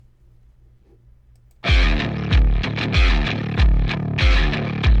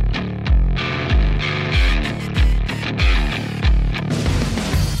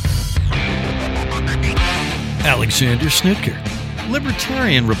Alexander Snitker,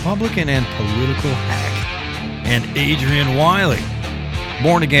 libertarian, Republican, and political hack. And Adrian Wiley,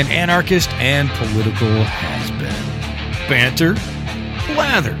 born-again anarchist and political has-been. Banter,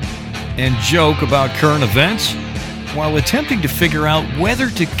 blather, and joke about current events while attempting to figure out whether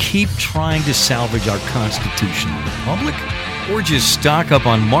to keep trying to salvage our constitutional republic or just stock up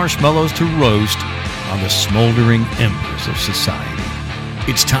on marshmallows to roast on the smoldering embers of society.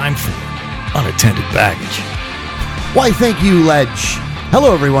 It's time for Unattended Baggage. Why, thank you, Ledge.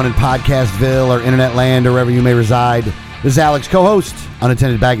 Hello, everyone in Podcastville or Internet Land or wherever you may reside. This is Alex, co-host,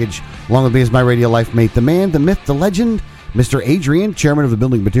 Unattended Baggage. Along with me is my radio life mate, the man, the myth, the legend, Mr. Adrian, chairman of the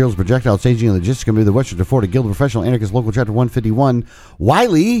Building Materials, Projectile Staging, and Logistics Committee of the Western Florida Guild of Professional Anarchists, Local Chapter 151.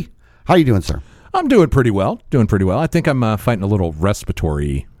 Wiley, how are you doing, sir? I'm doing pretty well. I think I'm fighting a little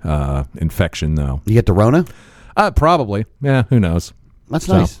respiratory infection, though. You get the Rona? Probably. Yeah, who knows? That's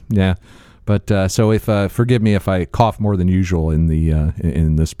nice. Yeah. But so if forgive me if I cough more than usual in the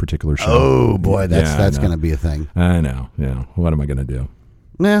in this particular show. Oh boy, that's going to be a thing. I know. Yeah. What am I going to do?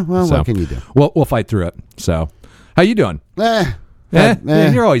 Yeah. Well, what can you do? We'll fight through it. So, how you doing?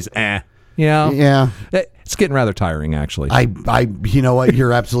 You're always Yeah. It's getting rather tiring, actually. You know what?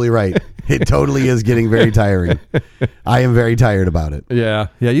 You're absolutely right. It totally is getting very tiring. I am very tired about it. Yeah.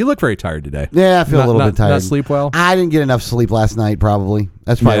 You look very tired today. Yeah, I feel a little bit tired. Not sleep well? I didn't get enough sleep last night, probably.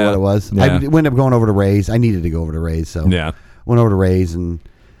 That's probably what it was. Yeah. I ended up going over to Ray's. I needed to go over to Ray's, so went over to Ray's and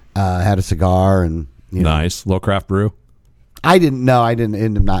had a cigar and nice little craft brew. I didn't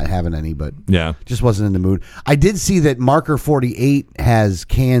end up not having any, but just wasn't in the mood. I did see that Marker 48 has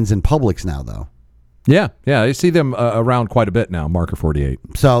cans in Publix now, though. Yeah, I see them around quite a bit now, Marker 48.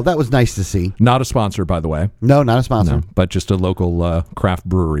 So that was nice to see. Not a sponsor, by the way. No, not a sponsor. No, but just a local craft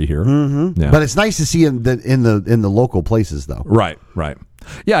brewery here. Mm-hmm. Yeah. But it's nice to see in the local places, though. Right.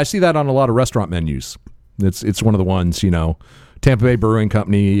 Yeah, I see that on a lot of restaurant menus. It's one of the ones, Tampa Bay Brewing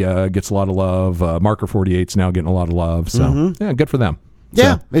Company gets a lot of love. Marker 48's now getting a lot of love. So, yeah, good for them.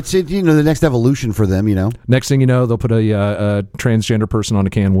 Yeah, it's the next evolution for them, Next thing you know, they'll put a transgender person on a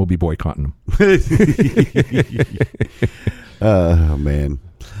can. We'll be boycotting them. Oh, man.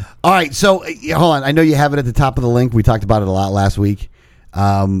 All right, so hold on. I know you have it at the top of the link. We talked about it a lot last week.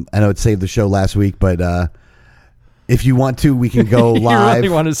 I know it saved the show last week, but if you want to, we can go live. You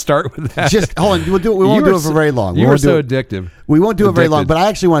really want to start with that? Just hold on. We won't do it for very long. You were so addictive. We won't do it very long, but I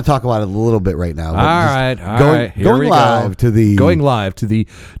actually want to talk about it a little bit right now. All right. Going live to the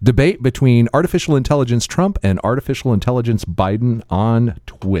debate between artificial intelligence Trump and artificial intelligence Biden on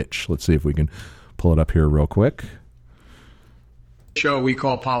Twitch. Let's see if we can pull it up here real quick. Show we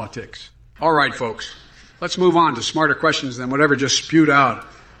call politics. All right, folks. Let's move on to smarter questions than whatever just spewed out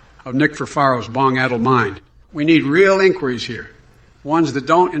of Nick Ferfaro's bong-addled mind. We need real inquiries here, ones that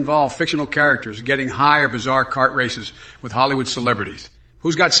don't involve fictional characters getting high or bizarre cart races with Hollywood celebrities.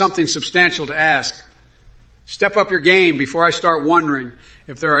 Who's got something substantial to ask? Step up your game before I start wondering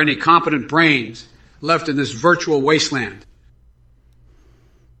if there are any competent brains left in this virtual wasteland.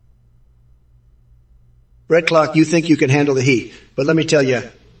 Red Clock, you think you can handle the heat, but let me tell you,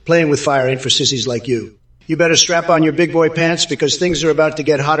 playing with fire ain't for sissies like you. You better strap on your big boy pants because things are about to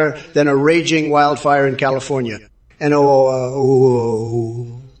get hotter than a raging wildfire in California. And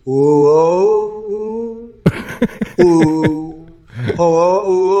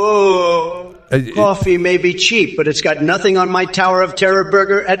coffee may be cheap, but it's got nothing on my Tower of Terror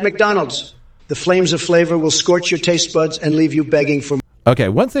burger at McDonald's. The flames of flavor will scorch your taste buds and leave you begging for more. Okay,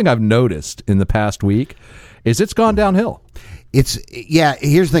 one thing I've noticed in the past week is it's gone downhill. Here's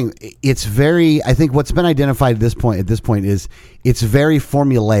the thing. It's very, I think what's been identified at this point is it's very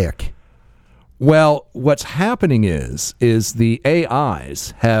formulaic. Well, what's happening is the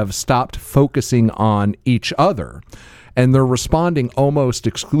AIs have stopped focusing on each other and they're responding almost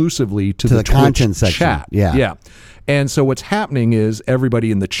exclusively to the content section. Chat. Yeah. And so what's happening is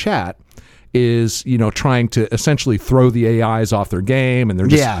everybody in the chat is, trying to essentially throw the AIs off their game, and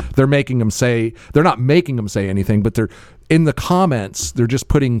they're making them say, they're not making them say anything, but they're in the comments, they're just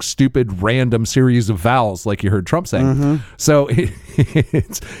putting stupid random series of vowels like you heard Trump saying. Mm-hmm. So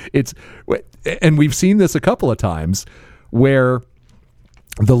it's and we've seen this a couple of times where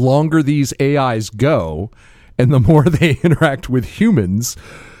the longer these AIs go and the more they interact with humans,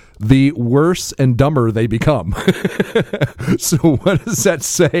 the worse and dumber they become. So what does that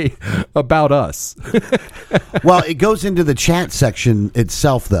say about us? Well, it goes into the chat section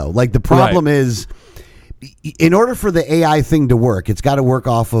itself, though. Like, the problem is, in order for the AI thing to work, it's got to work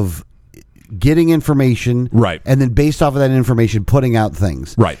off of getting information, right, and then based off of that information, putting out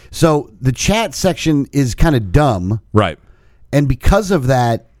things. Right. So the chat section is kind of dumb. Right. And because of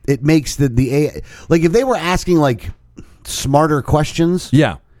that, it makes the AI, like if they were asking like smarter questions,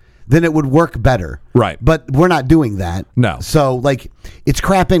 yeah, then it would work better. Right. But we're not doing that. No. So like it's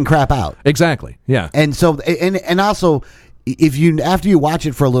crap in, crap out. Exactly. Yeah. And so and also if you after you watch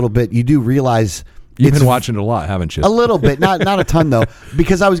it for a little bit, you do realize you've been watching it a lot, haven't you? A little bit, not a ton though,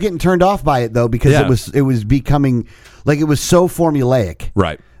 because I was getting turned off by it though, because it was becoming like it was so formulaic.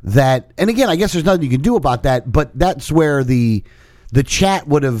 Right. That, and again, I guess there's nothing you can do about that, but that's where the chat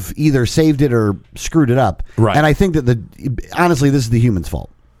would have either saved it or screwed it up. Right. And I think that honestly, this is the human's fault.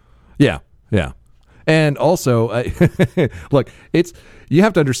 Yeah. Yeah. And also, look, you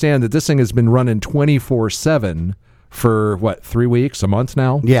have to understand that this thing has been running 24/7 for what, 3 weeks, a month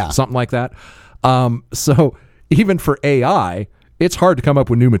now? Yeah. Something like that. So even for AI, it's hard to come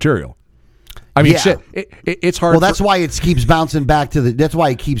up with new material. I mean, shit, it's hard. Well, that's why it keeps bouncing back to that's why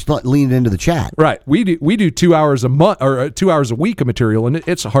it keeps leaning into the chat. Right. We do 2 hours a month or 2 hours a week of material, and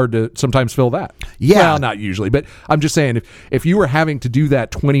it's hard to sometimes fill that. Yeah. Well, not usually, but I'm just saying if you were having to do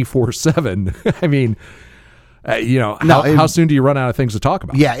that 24/7, I mean, how soon do you run out of things to talk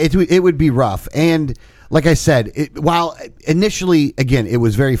about? Yeah, it would be rough. And like I said, while initially, again, it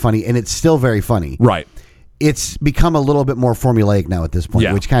was very funny, and it's still very funny. Right. It's become a little bit more formulaic now at this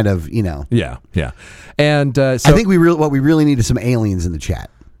point, which kind of, Yeah. And so I think what we really need is some aliens in the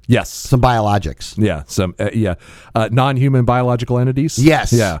chat. Yes. Some biologics. Yeah. Some, non-human biological entities.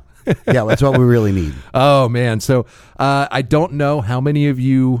 Yes. Yeah. Yeah, that's what we really need. Oh, man. So I don't know how many of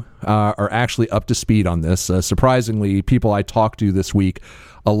you are actually up to speed on this. Surprisingly, people I talked to this week,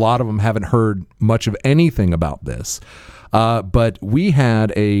 a lot of them haven't heard much of anything about this. But we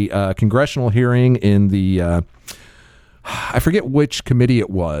had a congressional hearing in the I forget which committee it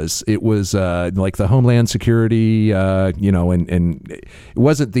was. It was like the Homeland Security, and it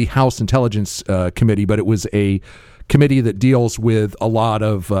wasn't the House Intelligence Committee, but it was a committee that deals with a lot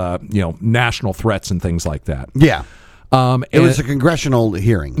of national threats and things like that. Yeah, it was a congressional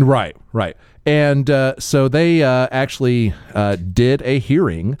hearing. Right. And so they actually did a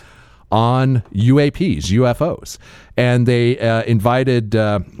hearing on UFOs, and they invited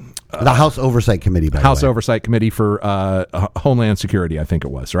the House Oversight Committee, by House the way. Oversight Committee for Homeland Security, I think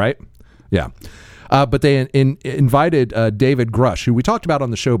it was, right? Yeah. But they invited David Grush, who we talked about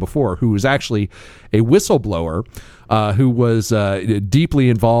on the show before, who was actually a whistleblower who was deeply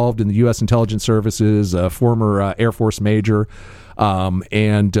involved in the U.S. intelligence services, a former Air Force major.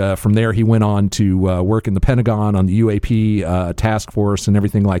 And from there, he went on to work in the Pentagon on the UAP task force and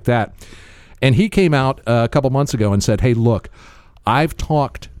everything like that. And he came out a couple months ago and said, hey, look, I've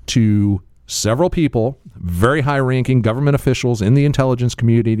talked to several people, very high-ranking government officials in the intelligence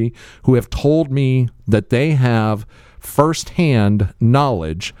community, who have told me that they have firsthand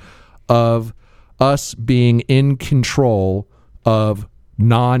knowledge of us being in control of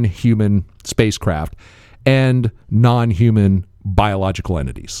non-human spacecraft and non-human biological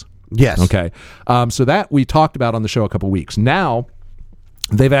entities. Yes. Okay. So that we talked about on the show a couple weeks. Now,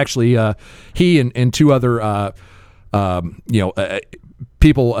 they've actually, he and two other,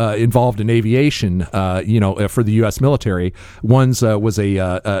 people involved in aviation, for the U.S. military. One's was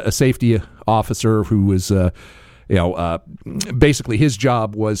a safety officer who was, basically his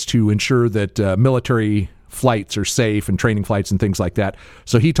job was to ensure that military flights are safe and training flights and things like that.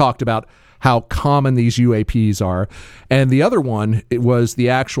 So he talked about how common these UAPs are. And the other one, it was the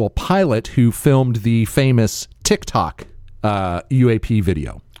actual pilot who filmed the famous TikTok UAP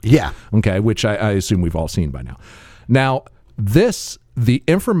video. Yeah. Okay, which I assume we've all seen by now. Now, the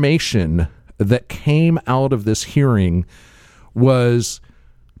information that came out of this hearing was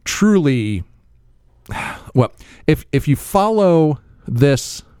truly, well, if you follow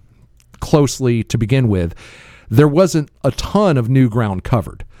this closely to begin with, there wasn't a ton of new ground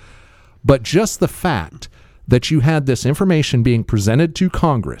covered. But just the fact that you had this information being presented to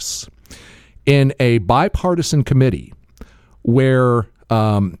Congress in a bipartisan committee where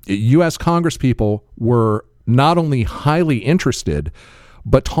U.S. Congresspeople were not only highly interested,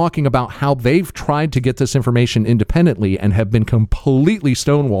 but talking about how they've tried to get this information independently and have been completely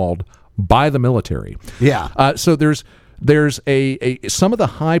stonewalled by the military. Yeah. So there's some of the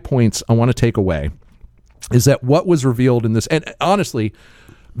high points I want to take away is that what was revealed in this, and honestly,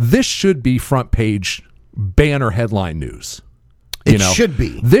 this should be front page banner headline news. It should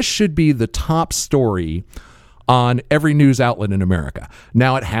be. This should be the top story on every news outlet in America.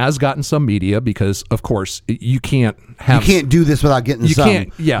 Now, it has gotten some media because, of course, you can't do this without getting some.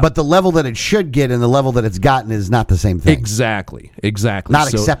 Can't, yeah. But the level that it should get and the level that it's gotten is not the same thing. Exactly.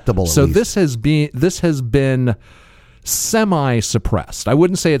 Not acceptable. So this has been semi-suppressed. I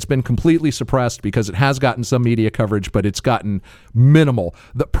wouldn't say it's been completely suppressed because it has gotten some media coverage, but it's gotten minimal.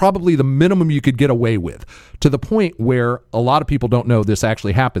 Probably the minimum you could get away with, to the point where a lot of people don't know this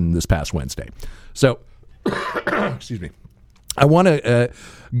actually happened this past Wednesday. So, excuse me. I want to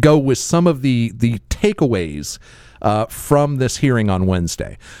go with some of the takeaways from this hearing on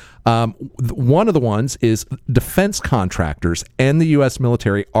Wednesday. One of the ones is defense contractors and the U.S.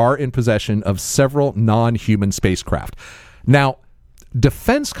 military are in possession of several non-human spacecraft. Now,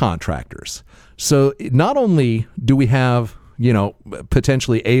 defense contractors. So not only do we have,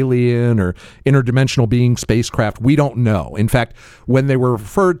 potentially alien or interdimensional being spacecraft, we don't know. In fact, when they were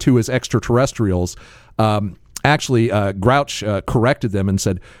referred to as extraterrestrials, actually, Grouch corrected them and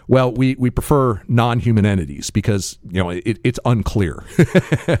said, well, we prefer non-human entities because, it's unclear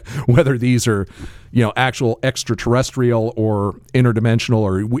whether these are, actual extraterrestrial or interdimensional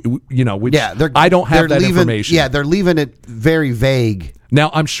or, I don't have that information. Yeah, they're leaving it very vague. Now,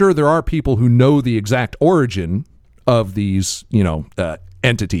 I'm sure there are people who know the exact origin of these,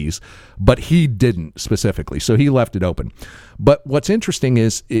 entities, but he didn't specifically, so he left it open. But what's interesting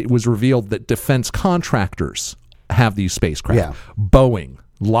is it was revealed that defense contractors have these spacecraft. Yeah. Boeing,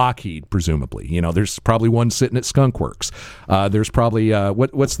 Lockheed, presumably. There's probably one sitting at Skunk Works. There's probably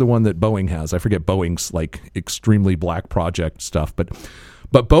what's the one that Boeing has? I forget Boeing's extremely black project stuff, but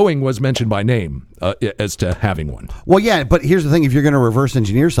Boeing was mentioned by name as to having one. Well, yeah, but here's the thing. If you're going to reverse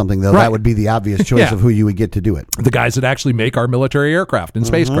engineer something, though, right. That would be the obvious choice of who you would get to do it. The guys that actually make our military aircraft and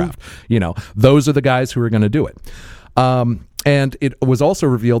spacecraft. Those are the guys who are going to do it. And it was also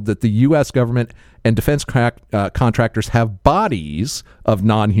revealed that the U.S. government and defense contractors have bodies of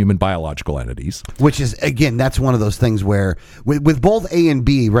non-human biological entities. Which is, again, that's one of those things where with both A and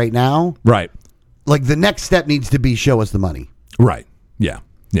B right now, right, the next step needs to be show us the money. Right. Yeah.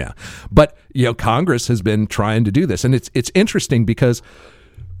 But, Congress has been trying to do this. And it's interesting because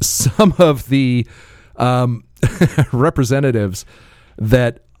some of the representatives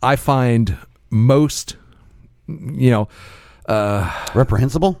that I find most,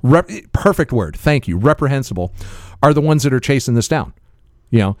 reprehensible? Perfect word. Thank you. Reprehensible are the ones that are chasing this down.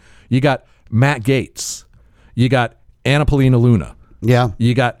 You got Matt Gaetz. You got Anna Paulina Luna. Yeah.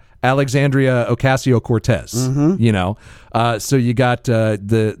 You got Alexandria Ocasio-Cortez, so you got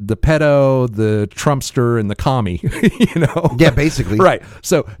the pedo, the Trumpster, and the commie, Yeah, basically. Right.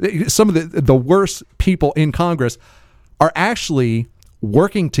 So some of the worst people in Congress are actually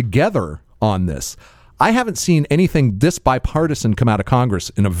working together on this. I haven't seen anything this bipartisan come out of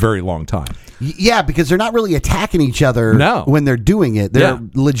Congress in a very long time. Yeah, because they're not really attacking each other when they're doing it. They're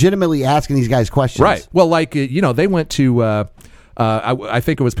legitimately asking these guys questions. Right. Well, they went to... I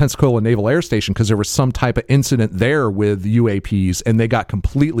think it was Pensacola Naval Air Station because there was some type of incident there with UAPs and they got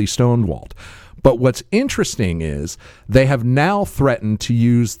completely stonewalled. But what's interesting is they have now threatened to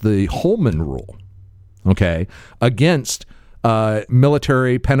use the Holman Rule, against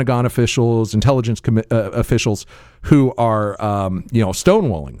military, Pentagon officials, intelligence officials who are,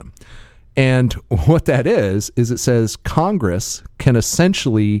 stonewalling them. And what that is it says Congress can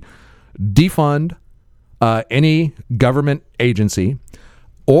essentially defund any government agency,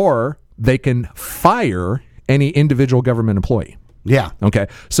 or they can fire any individual government employee. Yeah. Okay.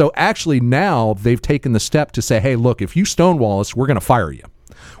 So actually now they've taken the step to say, hey, look, if you stonewall us, we're going to fire you,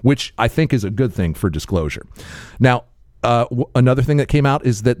 which I think is a good thing for disclosure. Now, another thing that came out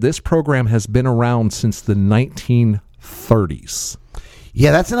is that this program has been around since the 1930s.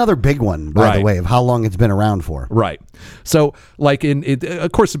 Yeah, that's another big one, by the way, of how long it's been around for. Right. So,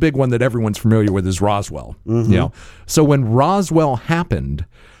 of course, the big one that everyone's familiar with is Roswell. So when Roswell happened,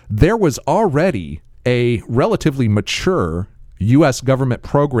 there was already a relatively mature U.S. government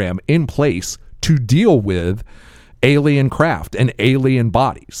program in place to deal with alien craft and alien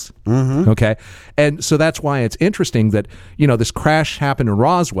bodies. Okay. And so that's why it's interesting that, this crash happened in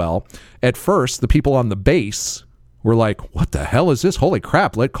Roswell. At first, the people on the base were like, what the hell is this? Holy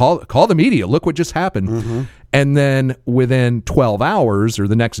crap. Call the media. Look what just happened. And then within 12 hours or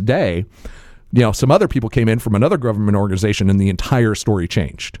the next day, some other people came in from another government organization and the entire story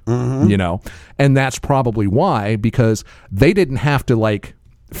changed, and that's probably why, because they didn't have to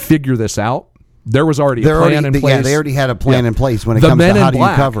figure this out. There was already a plan in place. Yeah, they already had a plan in place when it comes to how do you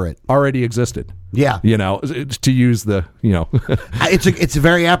cover it. Already existed. Yeah. To use the, It's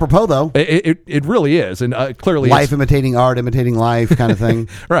very apropos, though. It really is. And clearly life imitating art, imitating life kind of thing.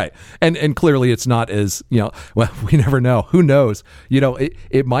 Right. And clearly it's not as, well, we never know. Who knows?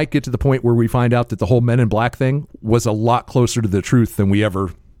 It might get to the point where we find out that the whole Men in Black thing was a lot closer to the truth than we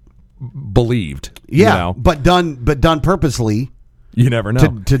ever believed. Yeah, but done purposely. You never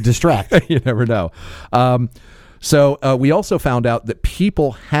know. To distract. You never know. So we also found out that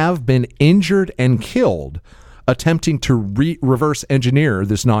people have been injured and killed attempting to reverse engineer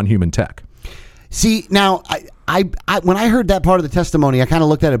this non-human tech. See, now, I when I heard that part of the testimony, I kind of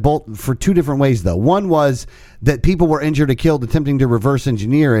looked at it both for two different ways, though. One was that people were injured or killed attempting to reverse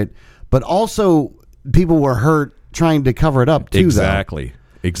engineer it, but also people were hurt trying to cover it up, too.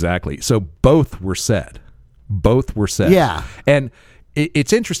 Exactly. So both were said. Yeah. And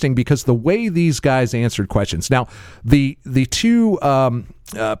it's interesting because the way these guys answered questions. Now, the two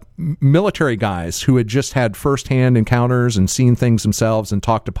military guys who had just had firsthand encounters and seen things themselves and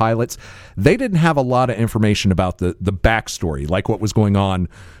talked to pilots, they didn't have a lot of information about the backstory, like what was going on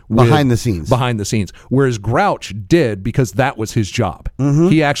behind the scenes. Whereas Grouch did, because that was his job. Mm-hmm.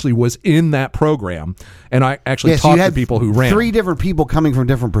 He actually was in that program, and I actually talked to people who ran. 3 different people coming from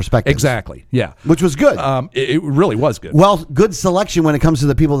different perspectives. Exactly. Yeah, which was good. It really was good. Well, good selection when it comes to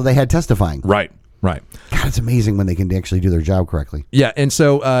the people that they had testifying. Right. God, it's amazing when they can actually do their job correctly. Yeah, and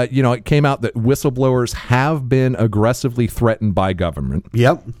so it came out that whistleblowers have been aggressively threatened by government.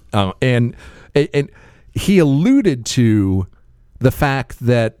 Yep. And he alluded to the fact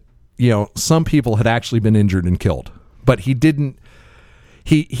that some people had actually been injured and killed, but he didn't.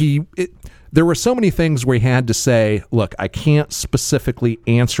 There were so many things where he had to say, "Look, I can't specifically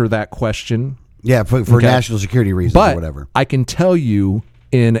answer that question." Yeah, for national security reasons or whatever. I can tell you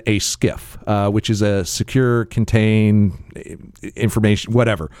in a SCIF, which is a secure, contained information,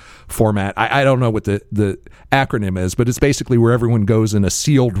 whatever format. I don't know what the acronym is, but it's basically where everyone goes in a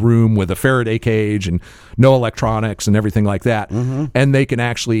sealed room with a Faraday cage and no electronics and everything like that. Mm-hmm. And they can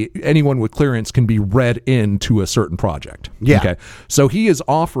anyone with clearance can be read into a certain project. Yeah. Okay. So he is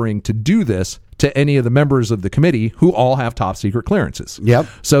offering to do this to any of the members of the committee who all have top secret clearances. Yep.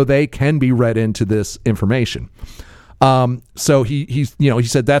 So they can be read into this information. So he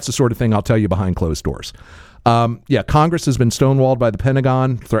said that's the sort of thing I'll tell you behind closed doors. Congress has been stonewalled by the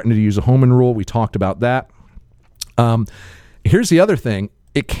Pentagon, threatened to use a Homan rule. We talked about that. Here's the other thing.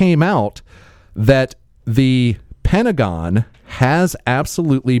 It came out that the Pentagon has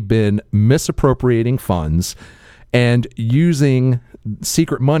absolutely been misappropriating funds and using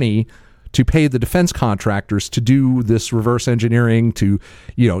secret money to pay the defense contractors to do this reverse engineering, to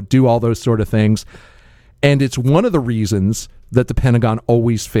do all those sort of things. And it's one of the reasons that the Pentagon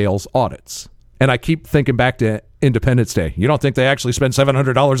always fails audits. And I keep thinking back to Independence Day. You don't think they actually spend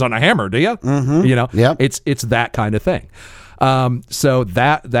 $700 on a hammer, do you? Mm-hmm. Yep. It's that kind of thing. So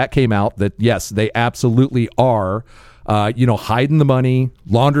that came out that, yes, they absolutely are, hiding the money,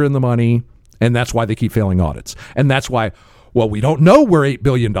 laundering the money, and that's why they keep failing audits. And that's why, well, we don't know where $8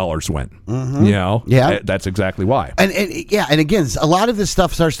 billion went. Mm-hmm. Yeah. That's exactly why. And again, a lot of this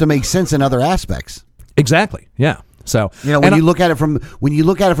stuff starts to make sense in other aspects. Exactly. Yeah. So when you look at it from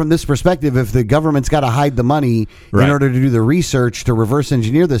this perspective, if the government's got to hide the money in order to do the research to reverse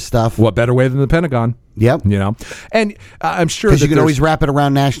engineer this stuff, what better way than the Pentagon? Yep. And I'm sure because you can always wrap it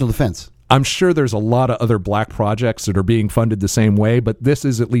around national defense. I'm sure there's a lot of other black projects that are being funded the same way, but this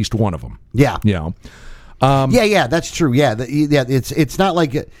is at least one of them. Yeah. That's true. It's not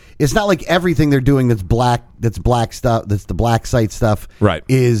like everything they're doing that's black stuff, that's the black site stuff, right,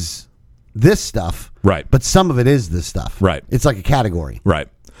 is this stuff, right, but some of it is this stuff, right. It's like a category, right.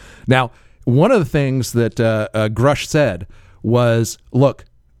 Now, one of the things that Grush said was, look,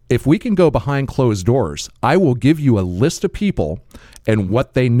 if we can go behind closed doors, I will give you a list of people and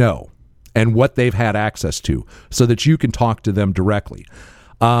what they know and what they've had access to so that you can talk to them directly.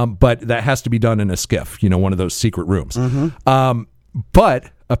 But that has to be done in a SCIF, one of those secret rooms. Mm-hmm.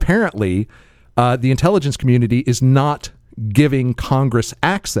 But apparently, the intelligence community is not giving Congress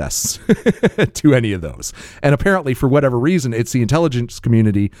access to any of those. And apparently, for whatever reason, it's the intelligence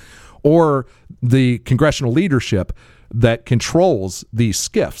community or the congressional leadership that controls these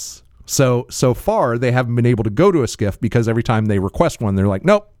SCIFs. So far, they haven't been able to go to a SCIF because every time they request one, they're like,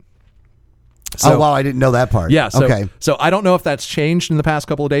 nope. So, oh, wow, I didn't know that part. Yeah. Okay. So I don't know if that's changed in the past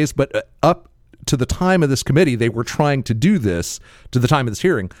couple of days, but up to the time of this committee, they were trying to do this, to the time of this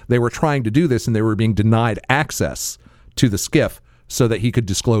hearing, they were trying to do this, and they were being denied access to the SCIF so that he could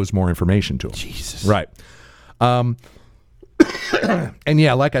disclose more information to him. Jesus. Right. And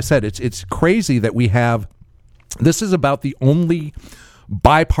yeah, like I said, it's crazy that we have, this is about the only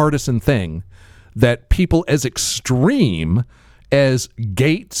bipartisan thing that people as extreme as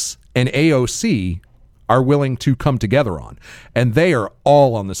Gates and AOC are willing to come together on, and they are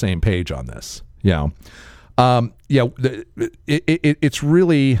all on the same page on this. It's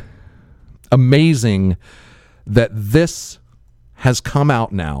really amazing that this has come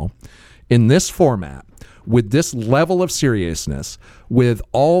out now in this format with this level of seriousness, with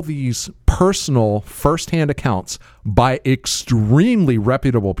all these personal firsthand accounts by extremely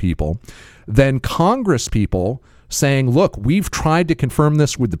reputable people, than Congress people saying, look, we've tried to confirm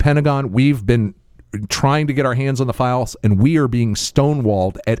this with the Pentagon. We've been trying to get our hands on the files, and we are being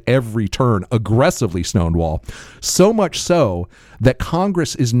stonewalled at every turn, aggressively stonewalled. So much so that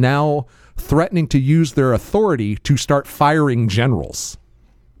Congress is now threatening to use their authority to start firing generals.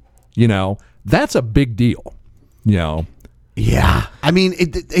 That's a big deal. Yeah. I mean,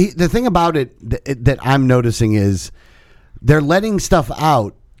 the thing about it that I'm noticing is they're letting stuff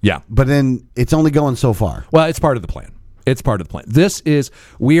out. Yeah. But then it's only going so far. Well, it's part of the plan.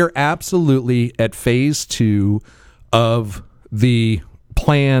 We are absolutely at phase 2 of the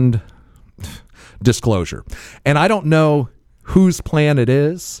planned disclosure. And I don't know whose plan it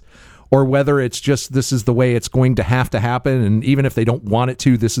is, or whether it's just this is the way it's going to have to happen. And even if they don't want it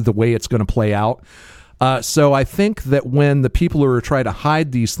to, this is the way it's going to play out. So I think that when the people who are trying to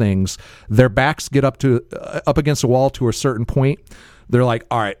hide these things, their backs get up against a wall to a certain point, they're like,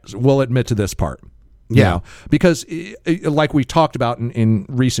 all right, we'll admit to this part. Yeah, because like we talked about in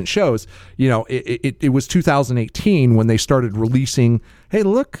recent shows, it was 2018 when they started releasing, hey,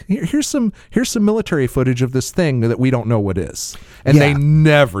 look, here's some military footage of this thing that we don't know what is. And they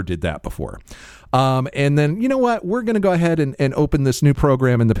never did that before. And then, you know what, we're going to go ahead and open this new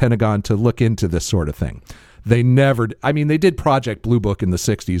program in the Pentagon to look into this sort of thing. They never, they did Project Blue Book in the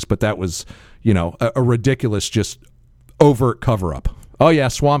 60s, but that was, a ridiculous, just overt cover up. Oh yeah,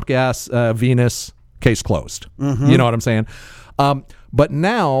 swamp gas, Venus, case closed. Mm-hmm. You know what I'm saying? But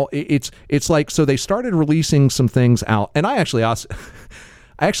now it's like, so they started releasing some things out, and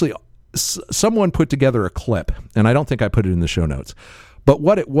someone put together a clip, and I don't think I put it in the show notes, but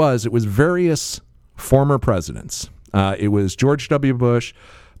what it was various former presidents. It was George W. Bush,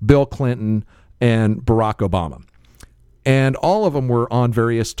 Bill Clinton, and Barack Obama. And all of them were on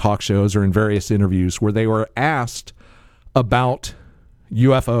various talk shows or in various interviews where they were asked about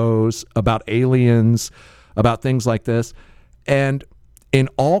UFOs, about aliens, about things like this. And in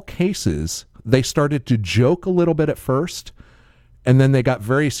all cases, they started to joke a little bit at first, and then they got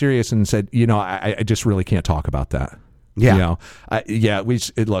very serious and said, I just really can't talk about that. Yeah.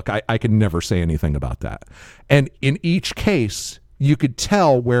 I can never say anything about that. And in each case, you could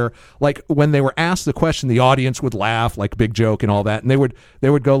tell where, like, when they were asked the question, the audience would laugh, like big joke and all that, and they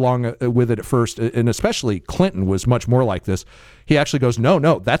would go along with it at first. And especially Clinton was much more like this. He actually goes,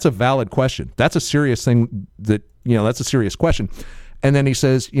 no, that's a valid question. That's a serious thing. That's a serious question. And then he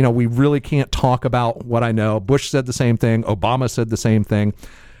says, we really can't talk about what I know. Bush said the same thing. Obama said the same thing.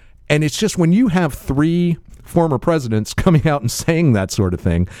 And it's just when you have 3 former presidents coming out and saying that sort of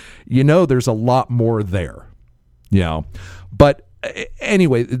thing, there's a lot more there. But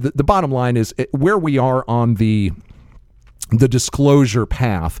anyway, the bottom line is where we are on the disclosure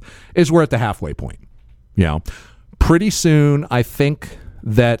path is we're at the halfway point. Pretty soon, I think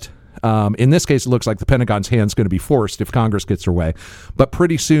that in this case, it looks like the Pentagon's hand's going to be forced if Congress gets their way. But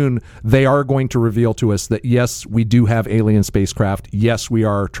pretty soon, they are going to reveal to us that, yes, we do have alien spacecraft. Yes, we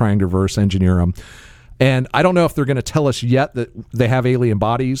are trying to reverse engineer them. And I don't know if they're going to tell us yet that they have alien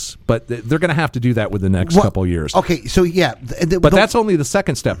bodies, but they're going to have to do that within the next couple of years. Okay, so yeah. But that's only the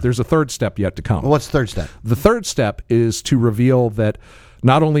second step. There's a third step yet to come. What's the third step? The third step is to reveal that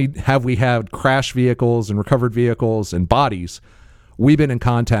not only have we had crash vehicles and recovered vehicles and bodies, we've been in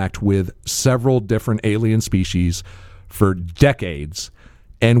contact with several different alien species for decades,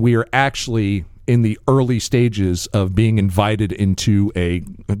 and we are actually in the early stages of being invited into a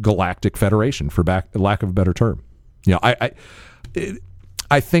galactic federation, for lack of a better term.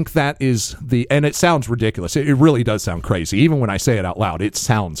 I think that is and it sounds ridiculous. It really does sound crazy. Even when I say it out loud, it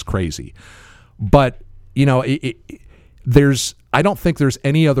sounds crazy. But, I don't think there's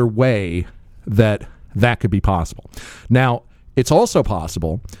any other way that could be possible. Now, it's also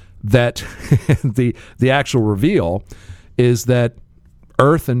possible that the actual reveal is that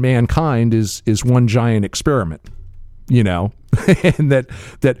Earth and mankind is one giant experiment, and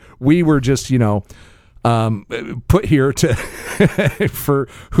that we were just, put here to for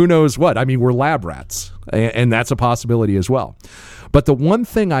who knows what. I mean, we're lab rats, and that's a possibility as well. But the one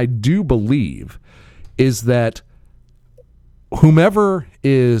thing I do believe is that whomever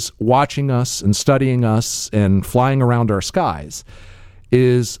is watching us and studying us and flying around our skies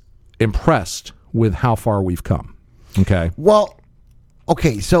is impressed with how far we've come. Okay. Well,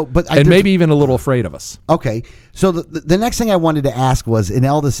 okay, so maybe even a little afraid of us. Okay, so the next thing I wanted to ask was in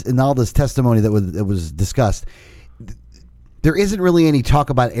all this testimony that was discussed, there isn't really any talk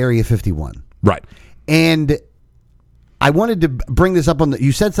about Area 51, right? And I wanted to bring this up on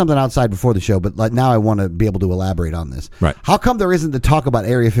you said something outside before the show, but now I want to be able to elaborate on this. Right. How come there isn't the talk about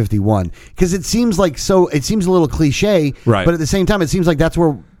Area 51? Because it seems a little cliche, right? But at the same time, it seems like that's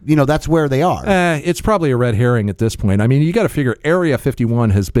where they are. It's probably a red herring at this point. I mean, you got to figure Area 51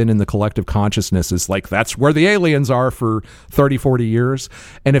 has been in the collective consciousness as like that's where the aliens are for 30, 40 years.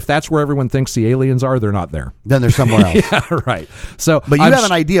 And if that's where everyone thinks the aliens are, they're not there. Then they're somewhere else. Yeah, right. So, but you have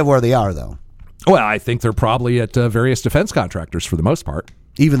an idea of where they are, though. Well, I think they're probably at various defense contractors for the most part.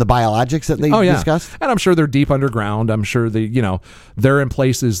 Even the biologics that they discussed? And I'm sure they're deep underground. I'm sure they're in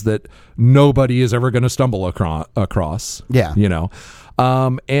places that nobody is ever going to stumble across. Yeah.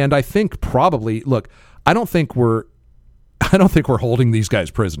 And I think probably, look, I don't think we're holding these guys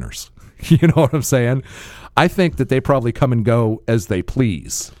prisoners. You know what I'm saying? I think that they probably come and go as they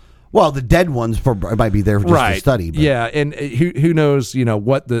please. Well, the dead ones might be there just to study. But. Yeah, and who knows,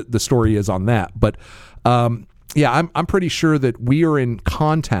 what the story is on that. But, I'm pretty sure that we are in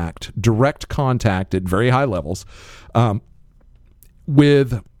direct contact at very high levels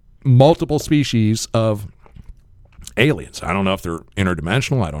with multiple species of aliens. I don't know if they're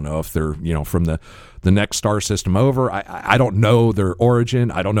interdimensional. I don't know if they're, from the next star system over. I don't know their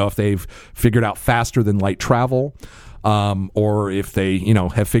origin. I don't know if they've figured out faster than light travel. Or if they,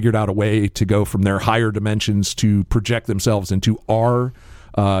 have figured out a way to go from their higher dimensions to project themselves into our,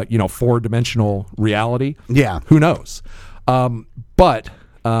 4-dimensional reality. Yeah. Who knows? But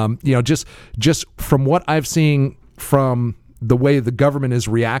just from what I've seen from the way the government is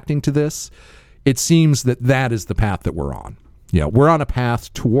reacting to this, it seems that is the path that we're on. Yeah, we're on a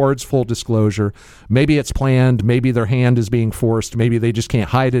path towards full disclosure. Maybe it's planned. Maybe their hand is being forced. Maybe they just can't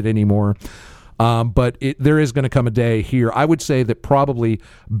hide it anymore. But there is going to come a day here. I would say that probably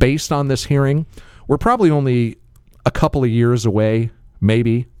based on this hearing, we're probably only a couple of years away,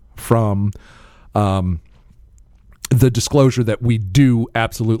 maybe, from the disclosure that we do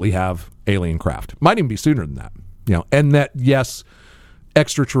absolutely have alien craft. Might even be sooner than that. And that, yes,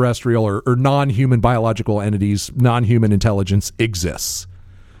 extraterrestrial or non-human biological entities, non-human intelligence exists.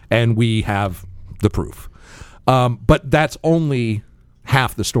 And we have the proof. But that's only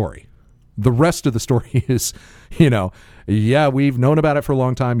half the story. The rest of the story is, we've known about it for a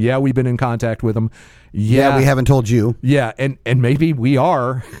long time. Yeah, we've been in contact with them. Yeah, we haven't told you. Yeah, and maybe we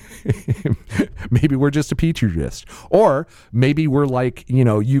are. Maybe we're just a petri dish. Or maybe we're like,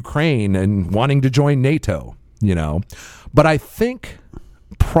 Ukraine and wanting to join NATO, But I think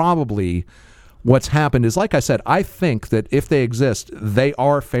probably what's happened is, like I said, I think that if they exist, they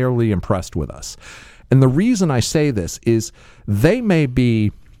are fairly impressed with us. And the reason I say this is they may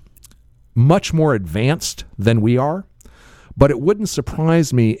be much more advanced than we are, but it wouldn't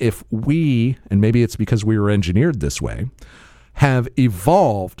surprise me if we, and maybe it's because we were engineered this way, have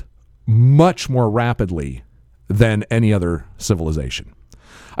evolved much more rapidly than any other civilization.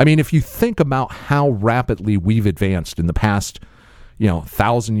 I mean, if you think about how rapidly we've advanced in the past,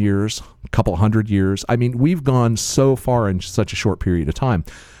 1,000 years, a couple hundred years, I mean, we've gone so far in such a short period of time,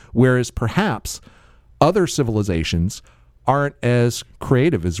 whereas perhaps other civilizations aren't as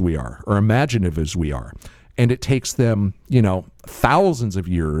creative as we are or imaginative as we are. And it takes them, thousands of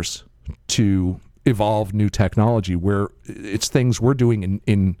years to evolve new technology where it's things we're doing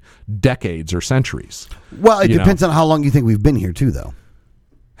in decades or centuries. Well, it depends on how long you think we've been here too, though.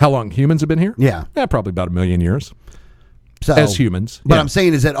 How long humans have been here? Yeah. Probably about 1 million years. So, as humans. But I'm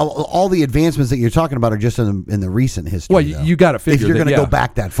saying is that all the advancements that you're talking about are just in the recent history. Well, you got to figure if you're going to go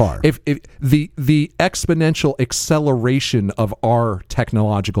back that far. If the exponential acceleration of our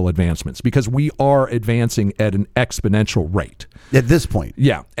technological advancements, because we are advancing at an exponential rate at this point.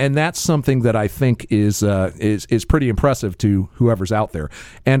 Yeah, and that's something that I think is pretty impressive to whoever's out there.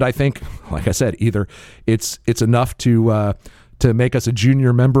 And I think, like I said, either it's enough to make us a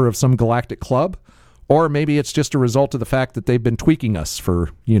junior member of some galactic club, or maybe it's just a result of the fact that they've been tweaking us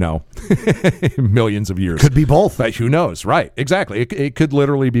for, millions of years. Could be both. But who knows? Right. Exactly. It could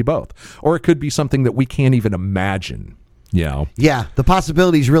literally be both. Or it could be something that we can't even imagine. Yeah, the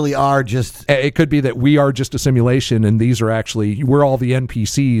possibilities really are just... It could be that we are just a simulation and these are actually... We're all the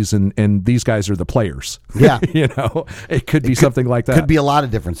NPCs and these guys are the players. Yeah. It could be something like that. Could be a lot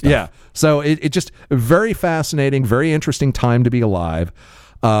of different stuff. Yeah. So it just... Very fascinating, very interesting time to be alive.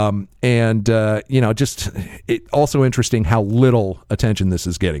 Just it also interesting how little attention this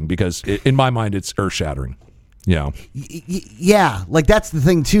is getting, because in my mind it's earth-shattering. Yeah, like that's the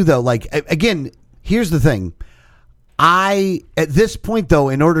thing too, though. Like, again, here's the thing. At this point, though,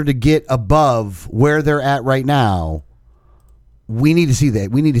 in order to get above where they're at right now, we need to see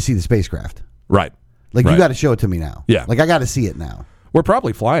that. We need to see the spacecraft. Right. Like, you got to show it to me now. Yeah. Like, I got to see it now. We're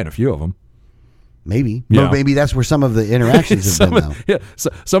probably flying a few of them. Maybe. Yeah. Or maybe that's where some of the interactions have been, though. Yeah, so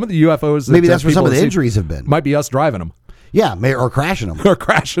some of the UFOs. Maybe that's where some of the injuries have been. Might be us driving them. Yeah, or crashing them. Or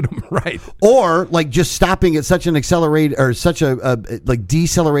crashing them, right. Or like just stopping at such an accelerate or such a like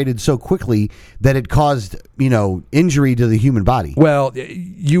decelerated so quickly that it caused, injury to the human body. Well,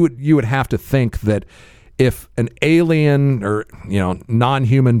 you would have to think that if an alien or,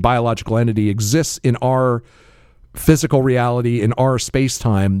 non-human biological entity exists in our physical reality, in our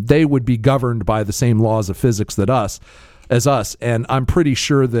space-time, they would be governed by the same laws of physics as us. And I'm pretty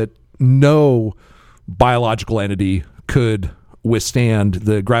sure that no biological entity could withstand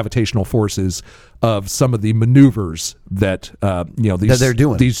the gravitational forces of some of the maneuvers that that they're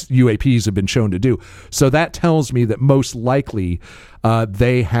doing. These UAPs have been shown to do. So that tells me that most likely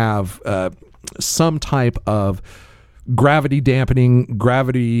they have some type of gravity dampening,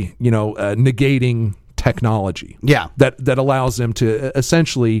 gravity negating technology. Yeah, that allows them to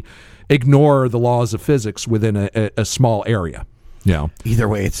essentially ignore the laws of physics within a small area. Yeah. Either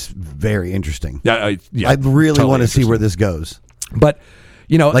way, it's very interesting. I really totally want to see where this goes. But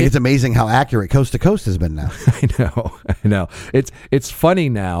it's amazing how accurate Coast to Coast has been now. I know. It's funny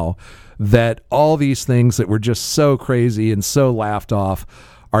now that all these things that were just so crazy and so laughed off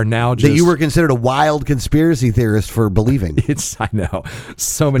are now just that you were considered a wild conspiracy theorist for believing. I know.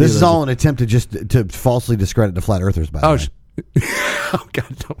 So many. This is all an attempt to falsely discredit the flat earthers. By the way. Oh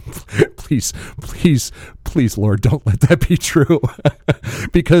God! Don't, please, Lord, don't let that be true.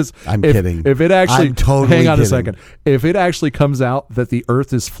 Because I'm kidding. If it actually, I'm totally hang on kidding. a second. If it actually comes out that the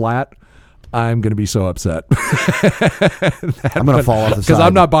Earth is flat, I'm going to be so upset. I'm going to fall off the side because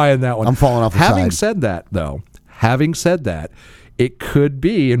I'm not buying that one. I'm falling off the side. Having said that, it could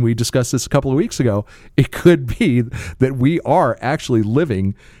be, and we discussed this a couple of weeks ago. It could be that we are actually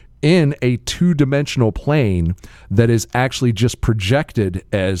living in a two-dimensional plane that is actually just projected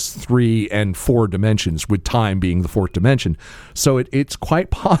as 3 and 4 dimensions, with time being the 4th dimension. So it's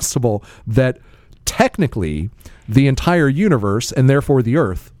quite possible that technically the entire universe, and therefore the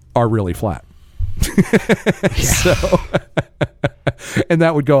Earth, are really flat. So, and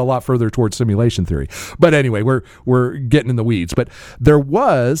that would go a lot further towards simulation theory. But anyway, we're getting in the weeds. But there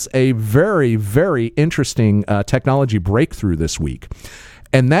was a very, very interesting technology breakthrough this week.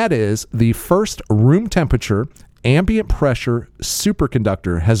 And that is the first room temperature ambient pressure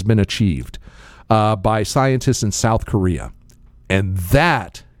superconductor has been achieved by scientists in South Korea. And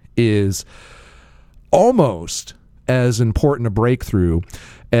that is almost as important a breakthrough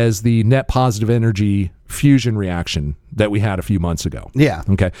as the net positive energy fusion reaction that we had a few months ago. Yeah.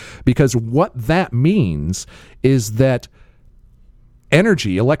 Okay. Because what that means is that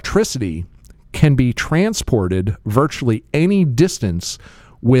energy, electricity, can be transported virtually any distance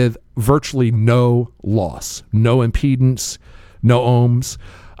with virtually no loss, no impedance, no ohms.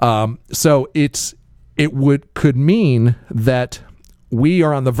 So it could mean that we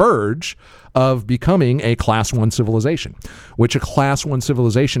are on the verge of becoming a Class 1 civilization, which a Class 1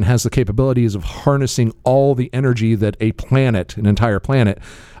 civilization has the capabilities of harnessing all the energy that an entire planet,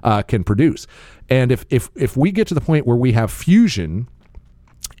 can produce. And if we get to the point where we have fusion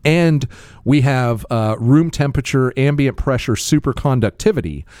and we have room temperature, ambient pressure,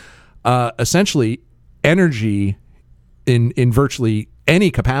 superconductivity, essentially energy in virtually any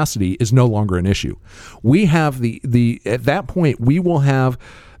capacity is no longer an issue. We have the at that point we will have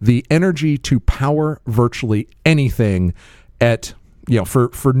the energy to power virtually anything at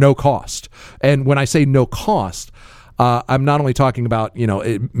for no cost. And when I say no cost, I'm not only talking about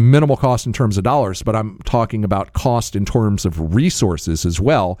minimal cost in terms of dollars, but I'm talking about cost in terms of resources as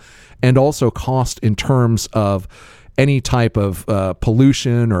well, and also cost in terms of any type of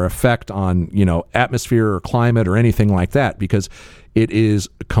pollution or effect on atmosphere or climate or anything like that, because it is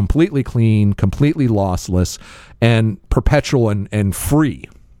completely clean, completely lossless, and perpetual and free.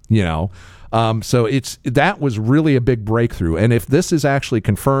 So that was really a big breakthrough. And if this is actually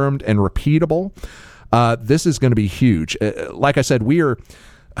confirmed and repeatable, this is going to be huge. Like I said, we're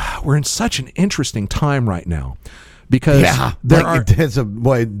in such an interesting time right now, because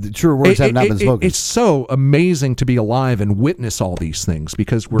true words have not been spoken. It's so amazing to be alive and witness all these things,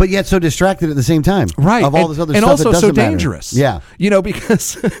 because but yet so distracted at the same time, right? Of all this other and stuff, also that so matter. dangerous. Yeah,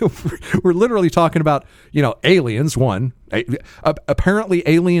 because we're literally talking about aliens. Apparently,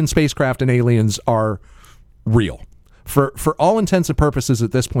 alien spacecraft and aliens are real. For all intents and purposes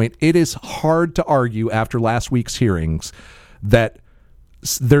at this point, it is hard to argue after last week's hearings that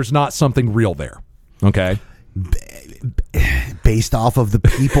there's not something real there. Okay. Based off of the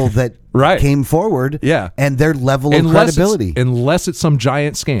people that right. came forward, yeah, and their level of credibility, unless it's some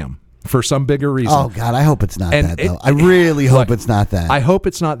giant scam. for some bigger reason. Oh, God, I hope it's not that, though. I really hope it's not that. I hope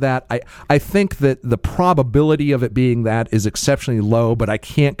it's not that. I think that the probability of it being that is exceptionally low, but I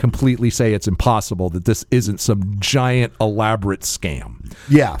can't completely say it's impossible that this isn't some giant, elaborate scam.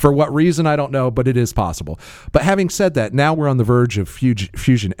 Yeah. For what reason, I don't know, but it is possible. But having said that, now we're on the verge of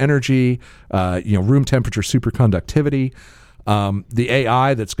fusion energy, room temperature superconductivity, the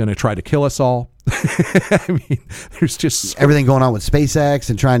AI that's going to try to kill us all. I mean, there's just everything going on with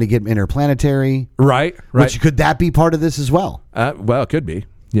SpaceX and trying to get interplanetary. Right. Which, could that be part of this as well? Well, it could be.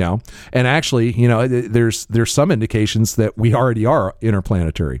 And actually, there's some indications that we already are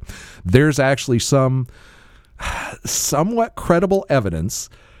interplanetary. There's actually some somewhat credible evidence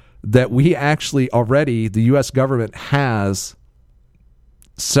that we actually already, the U.S. government has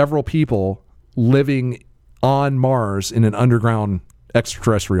several people living on Mars in an underground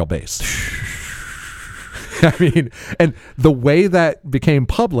extraterrestrial base. I mean, and the way that became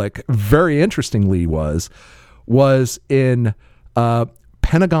public, very interestingly, was in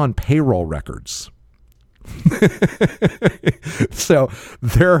Pentagon payroll records. So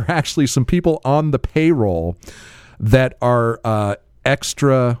there are actually some people on the payroll that are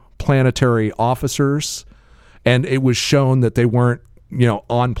extra planetary officers, and it was shown that they weren't,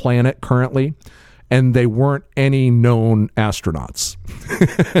 on planet currently, and they weren't any known astronauts.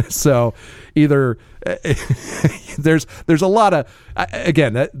 So either there's a lot of,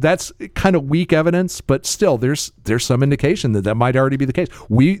 again, that's kind of weak evidence, but still there's some indication that might already be the case.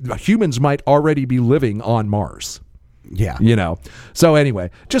 We humans might already be living on Mars. Yeah. So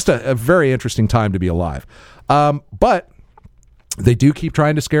anyway, just a very interesting time to be alive. But they do keep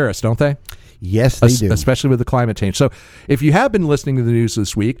trying to scare us, don't they? Yes, they do. Especially with the climate change. So if you have been listening to the news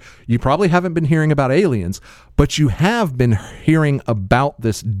this week, you probably haven't been hearing about aliens, but you have been hearing about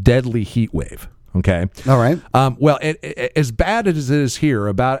this deadly heat wave. Okay. All right. Well, as bad as it is here,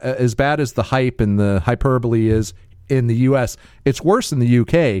 about as bad as the hype and the hyperbole is in the U.S., it's worse in the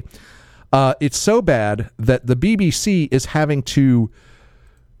U.K. It's so bad that the BBC is having to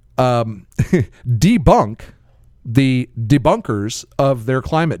debunk the debunkers of their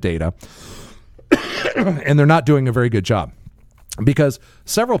climate data. And they're not doing a very good job, because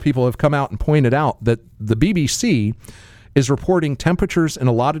several people have come out and pointed out that the BBC is reporting temperatures in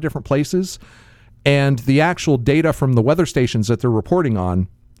a lot of different places, and the actual data from the weather stations that they're reporting on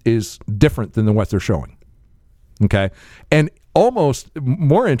is different than what they're showing. Okay. And almost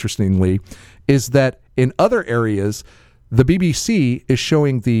more interestingly is that in other areas, the BBC is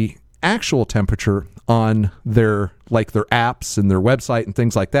showing the actual temperature on their apps and their website and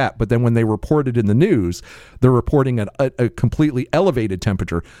things like that. But then when they report it in the news, they're reporting a completely elevated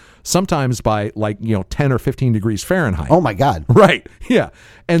temperature, sometimes by 10 or 15 degrees Fahrenheit. Oh my God. Right. Yeah.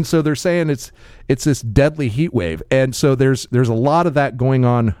 And so they're saying it's this deadly heat wave. And so there's a lot of that going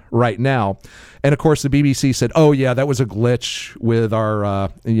on right now. And of course the BBC said, oh yeah, that was a glitch with our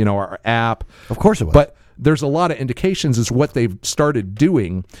app. Of course it was. But there's a lot of indications is what they've started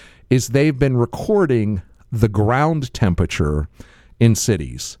doing is they've been recording the ground temperature in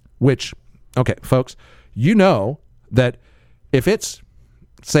cities, which, okay, folks, that if it's,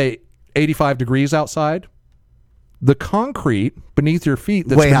 say, 85 degrees outside, the concrete beneath your feet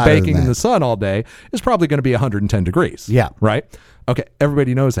that's been baking in the sun all day is probably going to be 110 degrees. Yeah. Right? Okay,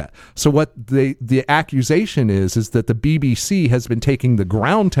 everybody knows that. So what the accusation is that the BBC has been taking the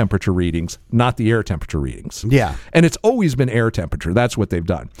ground temperature readings, not the air temperature readings. Yeah. And it's always been air temperature. That's what they've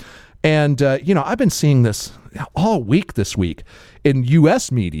done. And, I've been seeing this all week this week in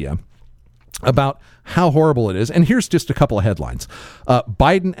U.S. media about how horrible it is. And here's just a couple of headlines.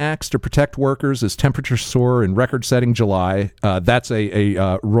 Biden acts to protect workers as temperatures soar in record-setting July. That's a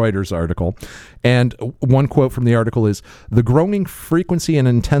Reuters article. And one quote from the article is, the growing frequency and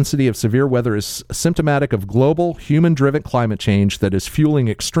intensity of severe weather is symptomatic of global, human-driven climate change that is fueling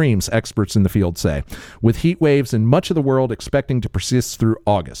extremes, experts in the field say, with heat waves in much of the world expecting to persist through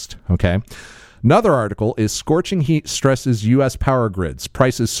August. Okay. Another article is, scorching heat stresses U.S. power grids,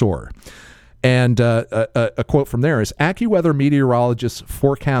 prices soar. And a quote from there is, AccuWeather meteorologists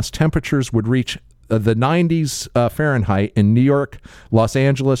forecast temperatures would reach the 90s Fahrenheit in New York, Los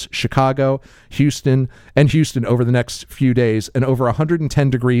Angeles, Chicago, Houston over the next few days, and over 110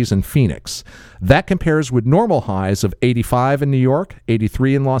 degrees in Phoenix. That compares with normal highs of 85 in New York,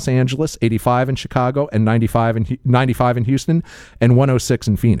 83 in Los Angeles, 85 in Chicago, and 95 in Houston, and 106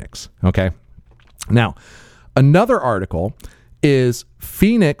 in Phoenix. Okay. Now, another article is,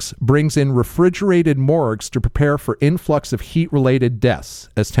 Phoenix brings in refrigerated morgues to prepare for influx of heat-related deaths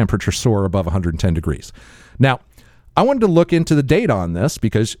as temperatures soar above 110 degrees. Now, I wanted to look into the data on this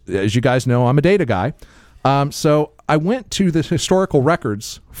because, as you guys know, I'm a data guy. So I went to the historical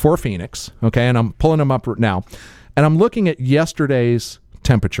records for Phoenix, okay, and I'm pulling them up now, and I'm looking at yesterday's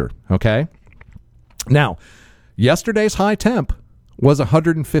temperature, okay? Now, yesterday's high temp was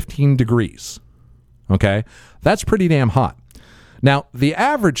 115 degrees, okay? That's pretty damn hot. Now, the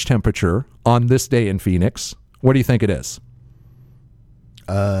average temperature on this day in Phoenix, what do you think it is?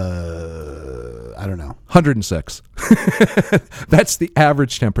 I don't know. 106. That's the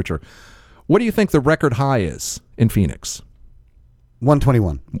average temperature. What do you think the record high is in Phoenix?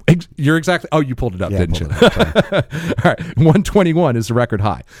 121. You're exactly. Oh, you pulled it up, didn't you? All right. 121 is the record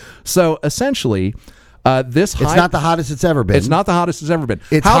high. So essentially, this high. It's not the hottest it's ever been. It's not the hottest it's ever been.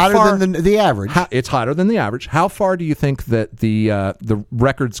 It's hotter than the average. It's hotter than the average. How far do you think that the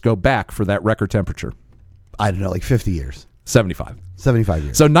records go back for that record temperature? I don't know, like 50 years. 75. 75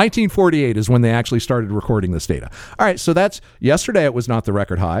 years. So 1948 is when they actually started recording this data. All right, so that's yesterday. It was not the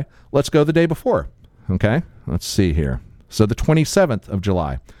record high. Let's go the day before. Okay, let's see here. So the 27th of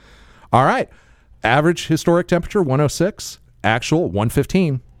July. All right, average historic temperature 106, actual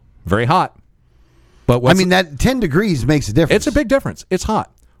 115. Very hot. But that 10 degrees makes a difference. It's a big difference. It's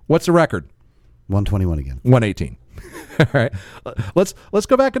hot. What's the record? 121 again. 118. All right, let's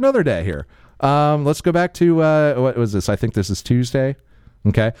go back another day here. Let's go back to what was this? I think this is Tuesday.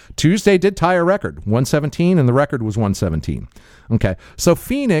 Okay, Tuesday did tie a record, 117, and the record was 117. Okay, so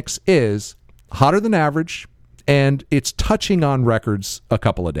Phoenix is hotter than average, and it's touching on records a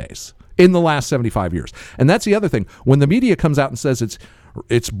couple of days in the last 75 years. And that's the other thing. When the media comes out and says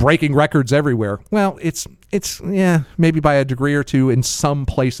it's breaking records everywhere, well, it's maybe by a degree or two in some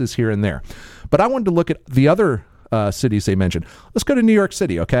places here and there. But I wanted to look at the other cities they mentioned. Let's go to New York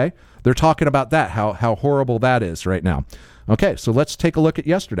City, okay? They're talking about that, how horrible that is right now. Okay, so let's take a look at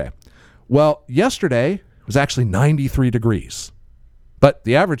yesterday. Well, yesterday was actually 93 degrees, but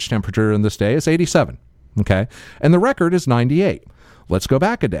the average temperature in this day is 87, okay? And the record is 98. Let's go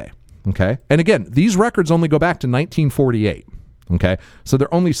back a day, okay? And again, these records only go back to 1948, okay? So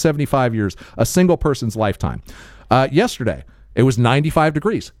they're only 75 years, a single person's lifetime. Yesterday, it was 95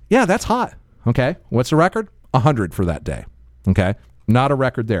 degrees. Yeah, that's hot, okay? What's the record? 100 for that day, okay? Not a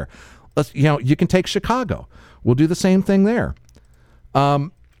record there. You can take Chicago. We'll do the same thing there.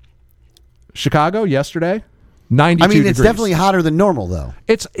 Chicago yesterday, 92 degrees. It's definitely hotter than normal, though.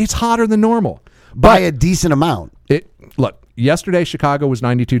 It's hotter than normal. By a decent amount. Look, yesterday Chicago was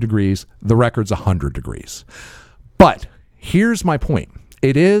 92 degrees. The record's 100 degrees. But here's my point.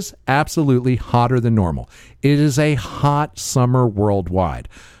 It is absolutely hotter than normal. It is a hot summer worldwide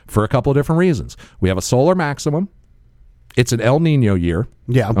for a couple of different reasons. We have a solar maximum. It's an El Nino year.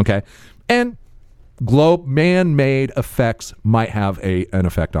 Yeah. Okay. And man-made effects might have an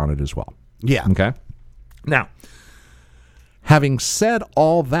effect on it as well. Yeah. Okay. Now, having said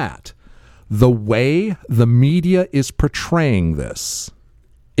all that, the way the media is portraying this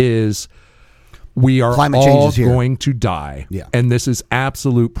is we are all going to die. Yeah. And this is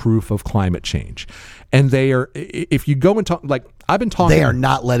absolute proof of climate change. And they are, if you go and talk, like I've been talking. They are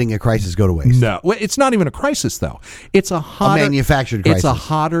not letting a crisis go to waste. No. Well, it's not even a crisis, though. It's a manufactured crisis. It's a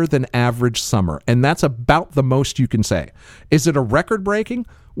hotter than average summer. And that's about the most you can say. Is it a record breaking?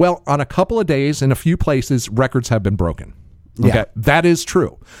 Well, on a couple of days in a few places, records have been broken. Okay. Yeah. That is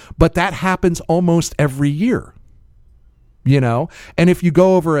true. But that happens almost every year. And if you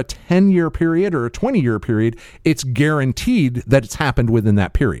go over a 10-year period or a 20-year period, it's guaranteed that it's happened within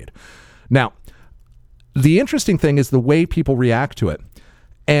that period. Now, the interesting thing is the way people react to it.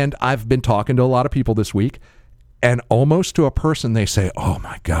 And I've been talking to a lot of people this week, and almost to a person, they say, oh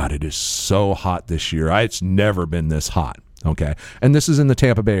my God, it is so hot this year. It's never been this hot. Okay. And this is in the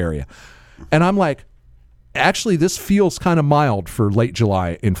Tampa Bay area. And I'm like, actually, this feels kind of mild for late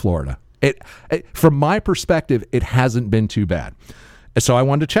July in Florida. From my perspective, it hasn't been too bad. So I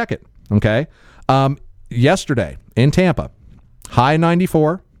wanted to check it. Okay. Yesterday in Tampa, high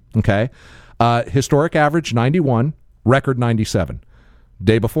 94. Okay. Historic average 91, record 97.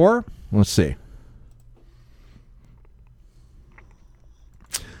 Day before, let's see.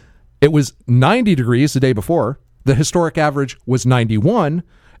 It was 90 degrees the day before. The historic average was 91,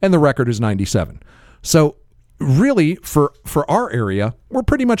 and the record is 97. So really, for our area, we're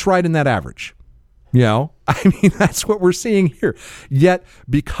pretty much right in that average. That's what we're seeing here. Yet,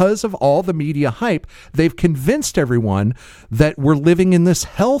 because of all the media hype, they've convinced everyone that we're living in this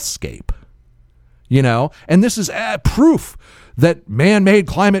hellscape. And this is proof that man-made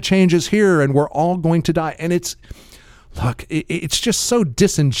climate change is here and we're all going to die. And it's just so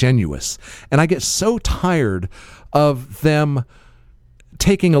disingenuous. And I get so tired of them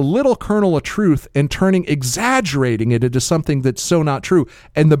taking a little kernel of truth and exaggerating it into something that's so not true.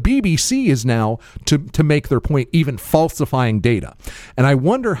 And the BBC is now, to make their point, even falsifying data. And I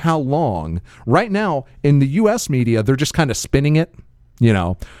wonder how long, right now in the U.S. media, they're just kind of spinning it,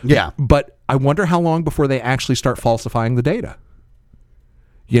 Yeah. But I wonder how long before they actually start falsifying the data.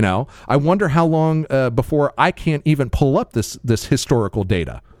 I wonder how long before I can't even pull up this historical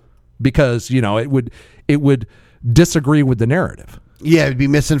data, because it would disagree with the narrative. Yeah, it'd be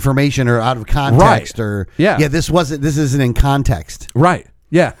misinformation or out of context, Right. or this isn't in context. Right.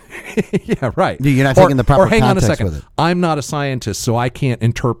 Yeah. Yeah, right. You're not taking the proper or hang context on a second. with it. I'm not a scientist, so I can't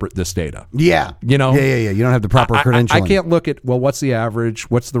interpret this data. Yeah. Yeah. You don't have the proper credentialing. I can't look at, what's the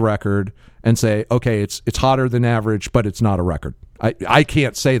average, what's the record, and say, okay, it's hotter than average, but it's not a record. I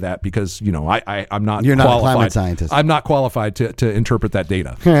can't say that because, I'm not You're not qualified. a climate scientist. I'm not qualified to interpret that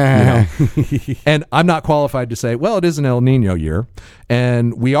data. And I'm not qualified to say, well, it is an El Nino year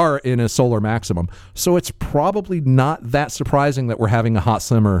and we are in a solar maximum. So it's probably not that surprising that we're having a hot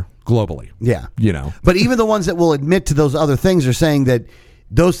summer globally. Yeah. But even the ones that will admit to those other things are saying that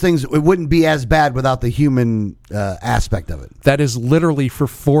those things, it wouldn't be as bad without the human aspect of it. That is literally for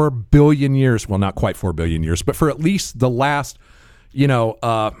 4 billion years. Well, not quite 4 billion years, but for at least the last,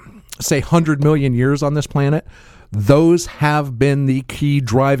 say 100 million years on this planet, those have been the key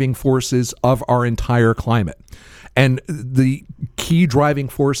driving forces of our entire climate. And the key driving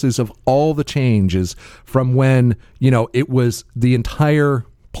forces of all the changes from when, it was the entire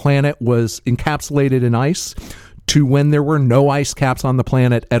planet was encapsulated in ice to when there were no ice caps on the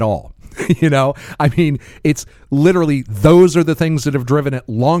planet at all. It's literally, those are the things that have driven it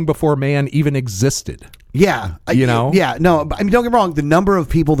long before man even existed. Yeah. Yeah. No, don't get me wrong. The number of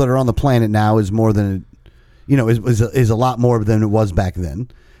people that are on the planet now is more than, is a lot more than it was back then.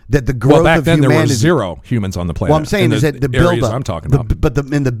 That the growth back of then humanity, there were 0 humans on the planet. Well, I'm saying is that the build-up, I'm talking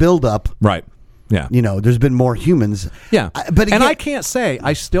about. in the build-up, right. Yeah. There's been more humans. Yeah. But again, and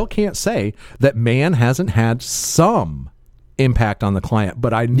I still can't say that man hasn't had some impact on the climate,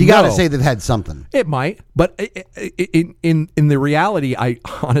 but you got to say they've had something. It might, but in the reality, I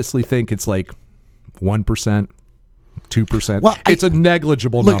honestly think it's like 1%, 2%. Well, it's a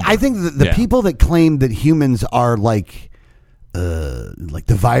negligible number. I think that the people that claim that humans are like the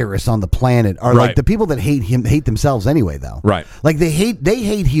virus on the planet are like the people that hate themselves anyway, though. Right. Like they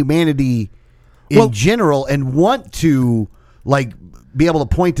hate humanity in general and want to be able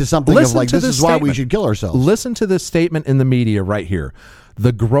to point to something of this is why we should kill ourselves. Listen to this statement in the media right here.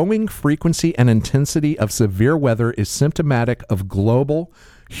 The growing frequency and intensity of severe weather is symptomatic of global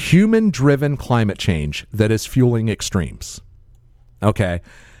human-driven climate change that is fueling extremes. Okay.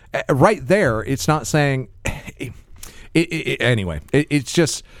 Right there, it's not saying... Anyway, it's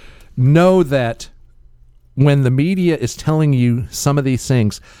just know that when the media is telling you some of these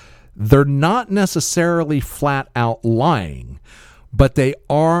things, they're not necessarily flat out lying, but they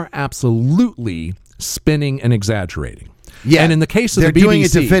are absolutely spinning and exaggerating. Yeah, and in the case of they're the BBC, doing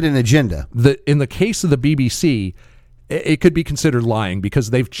it to fit an agenda. In the case of the BBC, it could be considered lying because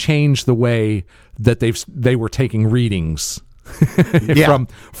they've changed the way that they were taking readings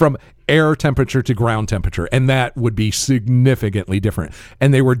from air temperature to ground temperature, and that would be significantly different.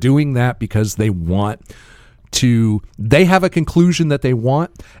 And they were doing that because they have a conclusion that they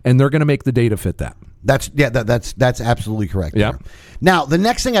want, and they're going to make the data fit that. That's absolutely correct. Yeah. Now, the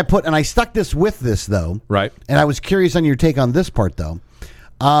next thing I put, and I stuck this with this though, right? And I was curious on your take on this part though,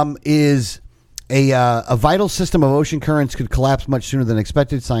 is a vital system of ocean currents could collapse much sooner than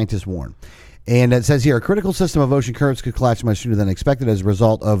expected, scientists warn. And it says here, a critical system of ocean currents could collapse much sooner than expected as a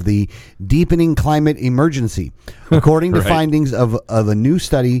result of the deepening climate emergency, according to findings of a new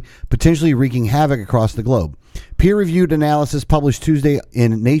study potentially wreaking havoc across the globe. Peer-reviewed analysis published Tuesday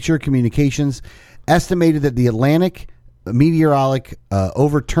in Nature Communications estimated that the Atlantic Meteorologic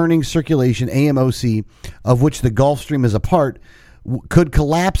Overturning Circulation, AMOC, of which the Gulf Stream is a part, could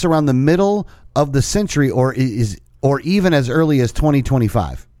collapse around the middle of the century or even as early as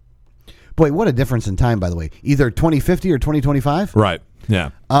 2025. Boy, what a difference in time, by the way. Either 2050 or 2025? Right, yeah.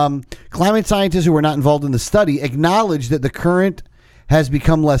 Climate scientists who were not involved in the study acknowledged that the current has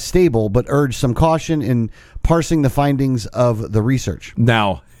become less stable, but urged some caution in parsing the findings of the research.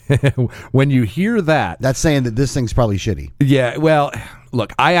 Now, when you hear that... That's saying that this thing's probably shitty. Yeah, well,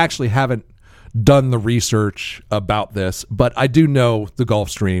 look, I actually haven't done the research about this, but I do know the Gulf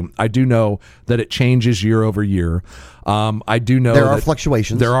Stream. I do know that it changes year over year. I do know there are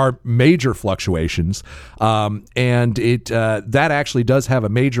fluctuations. There are major fluctuations, and it that actually does have a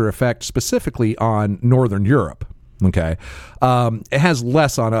major effect specifically on Northern Europe. Okay. It has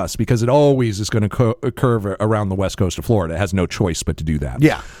less on us because it always is going to curve around the west coast of Florida. It has no choice but to do that.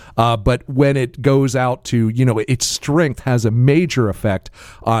 Yeah. But when it goes out to, its strength has a major effect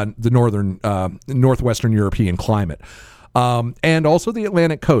on the northwestern European climate. And also the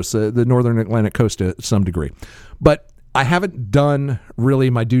Atlantic coast, the northern Atlantic coast to some degree. But I haven't done really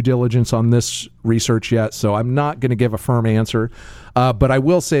my due diligence on this research yet, so I'm not going to give a firm answer. But I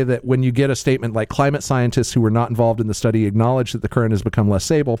will say that when you get a statement like climate scientists who were not involved in the study acknowledge that the current has become less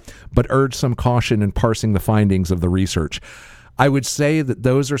stable, but urge some caution in parsing the findings of the research. I would say that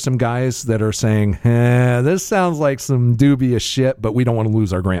those are some guys that are saying, this sounds like some dubious shit, but we don't want to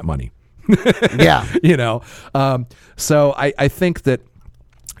lose our grant money. Yeah. So I think that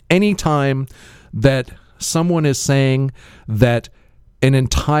anytime that someone is saying that an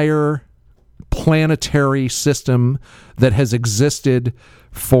entire planetary system that has existed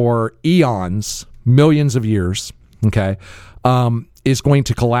for eons, millions of years, okay, is going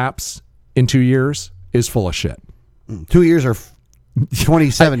to collapse in 2 years is full of shit. 2 years or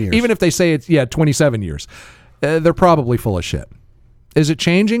 27 years. Even if they say it's 27 years, they're probably full of shit. Is it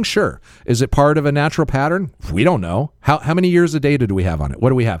changing? Sure. Is it part of a natural pattern? We don't know. How many years of data do we have on it?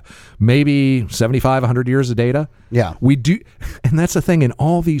 What do we have? Maybe 75, 100 years of data? Yeah. We do. And that's the thing. In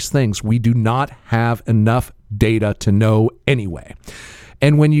all these things, we do not have enough data to know anyway.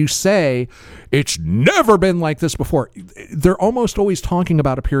 And when you say it's never been like this before, they're almost always talking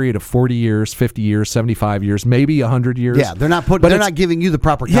about a period of 40 years, 50 years, 75 years, maybe 100 years. Yeah, they're not giving you the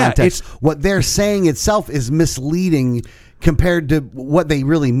proper context. What they're saying itself is misleading compared to what they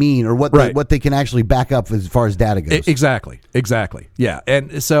really mean or what they can actually back up as far as data goes. Exactly. Yeah.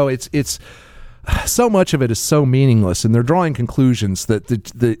 And so it's so much of it is so meaningless, and they're drawing conclusions that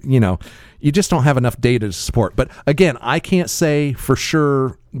you just don't have enough data to support. But again, I can't say for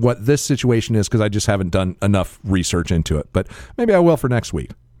sure what this situation is because I just haven't done enough research into it. But maybe I will for next week.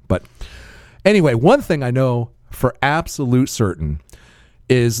 But anyway, one thing I know for absolute certain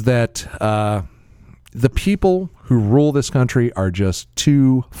is that the people who rule this country are just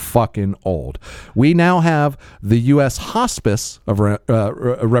too fucking old. We now have the U.S. Hospice of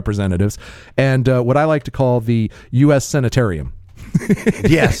Representatives and what I like to call the U.S. Sanitarium.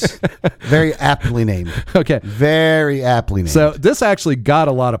 Yes. Very aptly named. Okay. Very aptly named. So this actually got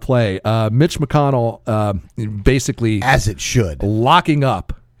a lot of play. Mitch McConnell basically... As it should. Locking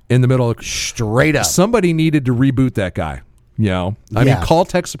up in the middle of... Straight up. Somebody needed to reboot that guy. I mean, call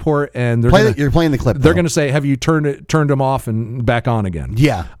tech support and you're playing the clip. They're going to say, "Have you turned him off and back on again?"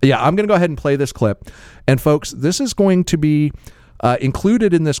 Yeah. I'm going to go ahead and play this clip. And folks, this is going to be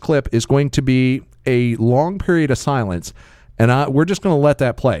included in this clip is going to be a long period of silence, and we're just going to let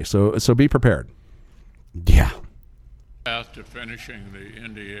that play. So be prepared. Yeah. After finishing the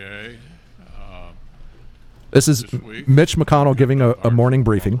NDA, this is Mitch McConnell giving a morning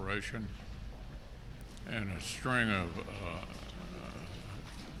briefing. And a string of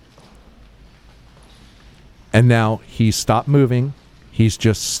and now he's stopped moving. He's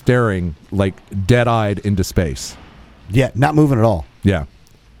just staring like dead-eyed into space. Yeah, not moving at all. Yeah.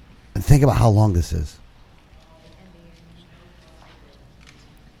 And think about how long this is.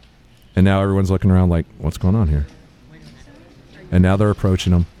 And now everyone's looking around like, what's going on here? And now they're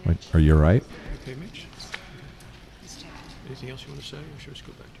approaching him. Like, are you all right? Okay, Mitch. Anything else you want to say, or should I just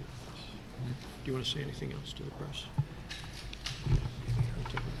go back to your office? Do you want to say anything else to the press?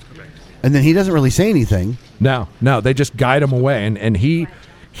 And then he doesn't really say anything. No, they just guide him away, and he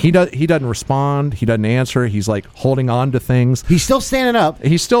doesn't respond. He doesn't answer. He's like holding on to things. He's still standing up.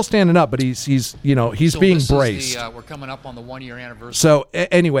 But he's being braced. We're coming up on the 1-year anniversary. So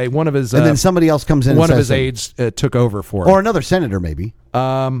anyway, one of his and then somebody else comes in. One of his aides took over for him, or another senator maybe.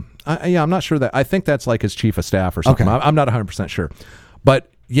 I'm not sure that. I think that's like his chief of staff or something. Okay. I'm not 100% sure, but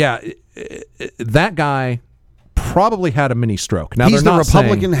yeah, that guy probably had a mini stroke. Now he's the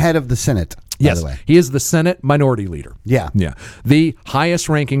Republican head of the Senate. Yes, by the way. He is the Senate Minority Leader. Yeah, the highest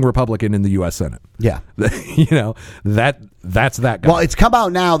ranking Republican in the U.S. Senate. Yeah, that's that guy. Well, it's come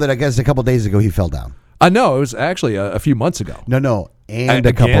out now that I guess a couple days ago he fell down. No, it was actually a few months ago. No, and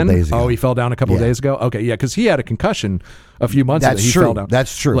a couple days ago. Oh, he fell down a couple of days ago. Okay, yeah, because he had a concussion a few months ago. He fell down.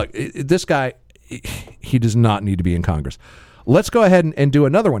 That's true. Look, this guy, he does not need to be in Congress. Let's go ahead and do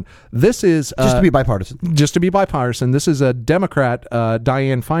another one. This is... just to be bipartisan. Just to be bipartisan. This is a Democrat,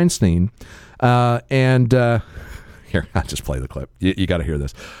 Dianne Feinstein. Here, I'll just play the clip. You got to hear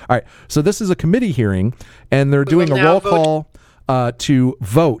this. All right. So this is a committee hearing, and they're doing a roll call to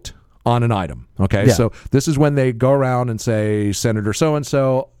vote on an item. Okay. Yeah. So this is when they go around and say, Senator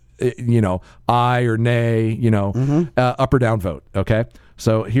so-and-so, aye or nay, up or down vote. Okay.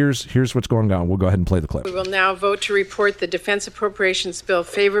 So here's what's going on. We'll go ahead and play the clip. We will now vote to report the Defense Appropriations Bill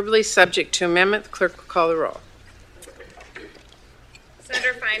favorably, subject to amendment. The clerk will call the roll.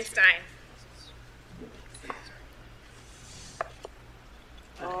 Senator Feinstein.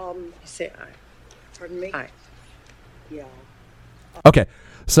 Say aye. Pardon me? Aye. Yeah. Okay,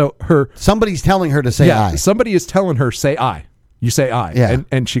 so somebody's telling her to say aye. Somebody is telling her, say aye. You say aye. Yeah.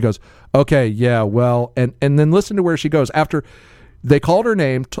 And she goes, okay, yeah, well, and then listen to where she goes. After they called her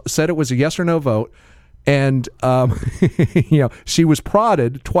name, said it was a yes or no vote, and she was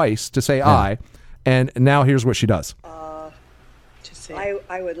prodded twice to say aye, and now here's what she does.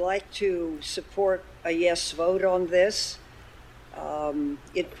 I would like to support a yes vote on this.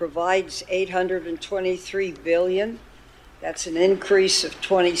 It provides $823 billion. That's an increase of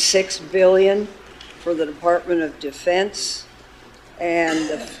 $26 billion for the Department of Defense, and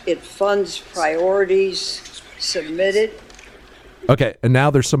it funds priorities submitted. Okay, and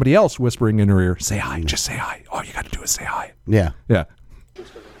now there's somebody else whispering in her ear, say aye, just say aye. All you got to do is say aye. Yeah. Yeah.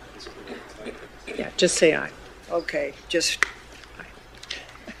 Yeah, just say aye. Okay, just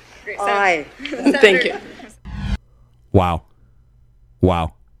Great, aye. Thank you. Wow.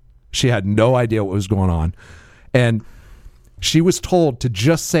 She had no idea what was going on. And she was told to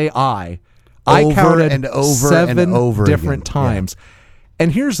just say aye. I counted and over 7 and over different again. times. Yeah.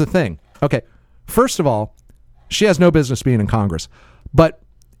 And here's the thing. Okay, first of all, she has no business being in Congress. But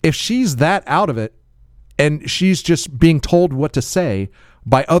if she's that out of it and she's just being told what to say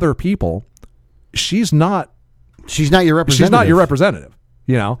by other people, she's not your representative. She's not your representative,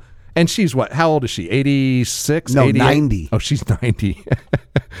 you know? And she's what? How old is she? 86? No, 88? 90. Oh, she's 90.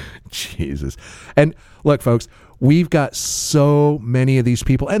 Jesus. And look, folks, we've got so many of these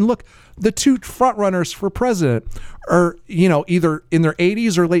people. And look, the two front runners for president are, either in their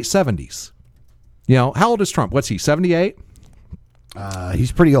 80s or late 70s. How old is Trump? What's he, 78?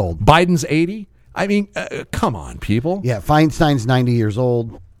 He's pretty old. Biden's 80? I mean, come on, people. Yeah, Feinstein's 90 years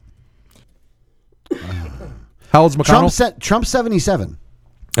old. How old's McConnell? Trump's 77.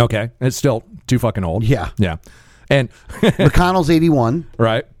 Okay. It's still too fucking old. Yeah. Yeah. And McConnell's 81.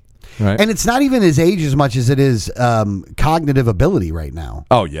 Right. And it's not even his age as much as it is cognitive ability right now.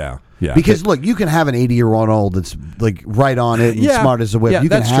 Oh, yeah. Yeah. Because, look, you can have an 80-year-old that's like right on it and smart as a whip. Yeah, you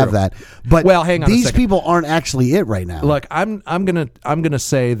can have true. that. But hang on these people aren't actually it right now. Look, I'm gonna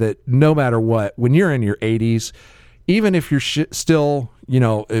say that no matter what, when you're in your 80s, even if you're still,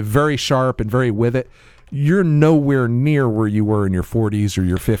 very sharp and very with it, you're nowhere near where you were in your 40s or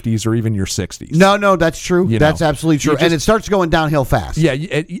your 50s or even your 60s. No, that's true. That's absolutely true. And it starts going downhill fast. Yeah,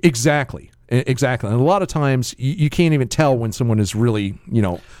 exactly. Exactly. And a lot of times you can't even tell when someone is really,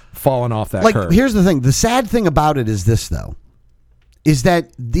 falling off that curve. Here's the thing. The sad thing about it is this, though, is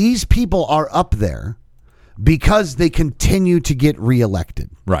that these people are up there because they continue to get reelected.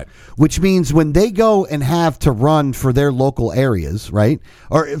 Right. Which means when they go and have to run for their local areas, right?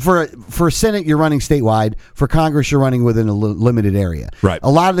 Or for Senate, you're running statewide. For Congress, you're running within a limited area. Right.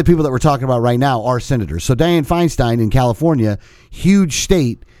 A lot of the people that we're talking about right now are senators. So Dianne Feinstein in California, huge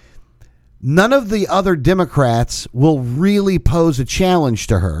state. None of the other Democrats will really pose a challenge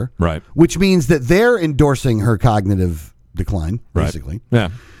to her. Right. Which means that they're endorsing her cognitive decline, basically. Right. Yeah.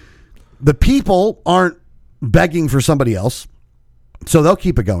 The people aren't begging for somebody else, so they'll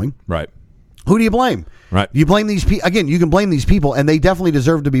keep it going. Right. Who do you blame? Right. You blame these people. Again, you can blame these people, and they definitely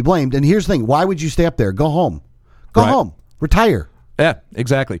deserve to be blamed. And here's the thing. Why would you stay up there? Go home. Go home. Retire. Yeah,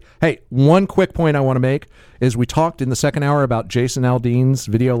 exactly. Hey, one quick point I want to make is we talked in the second hour about Jason Aldean's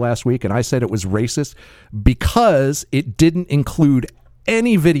video last week, and I said it was racist because it didn't include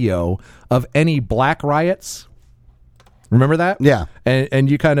any video of any black riots. Remember that? Yeah.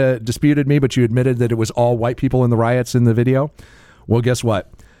 And you kind of disputed me, but you admitted that it was all white people in the riots in the video. Well, guess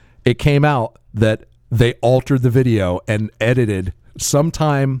what? It came out that they altered the video and edited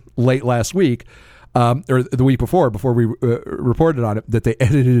sometime late last week, or the week before we reported on it, that they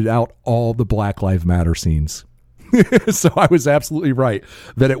edited out all the Black Lives Matter scenes. So I was absolutely right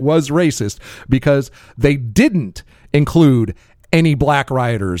that it was racist because they didn't include any black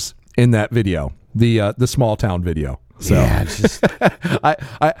rioters in that video, the small town video. So yeah, it's just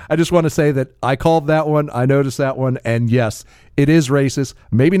I just want to say that I called that one. I noticed that one. And yes, it is racist.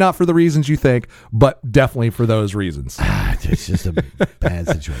 Maybe not for the reasons you think, but definitely for those reasons. It's just a bad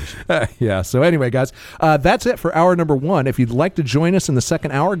situation. Yeah. So anyway, guys, that's it for hour number 1. If you'd like to join us in the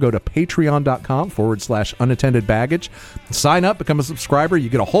second hour, go to patreon.com/unattended baggage. Sign up, become a subscriber. You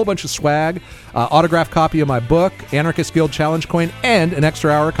get a whole bunch of swag, autographed copy of my book, Anarchist Guild Challenge Coin, and an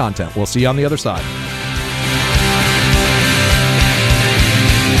extra hour of content. We'll see you on the other side.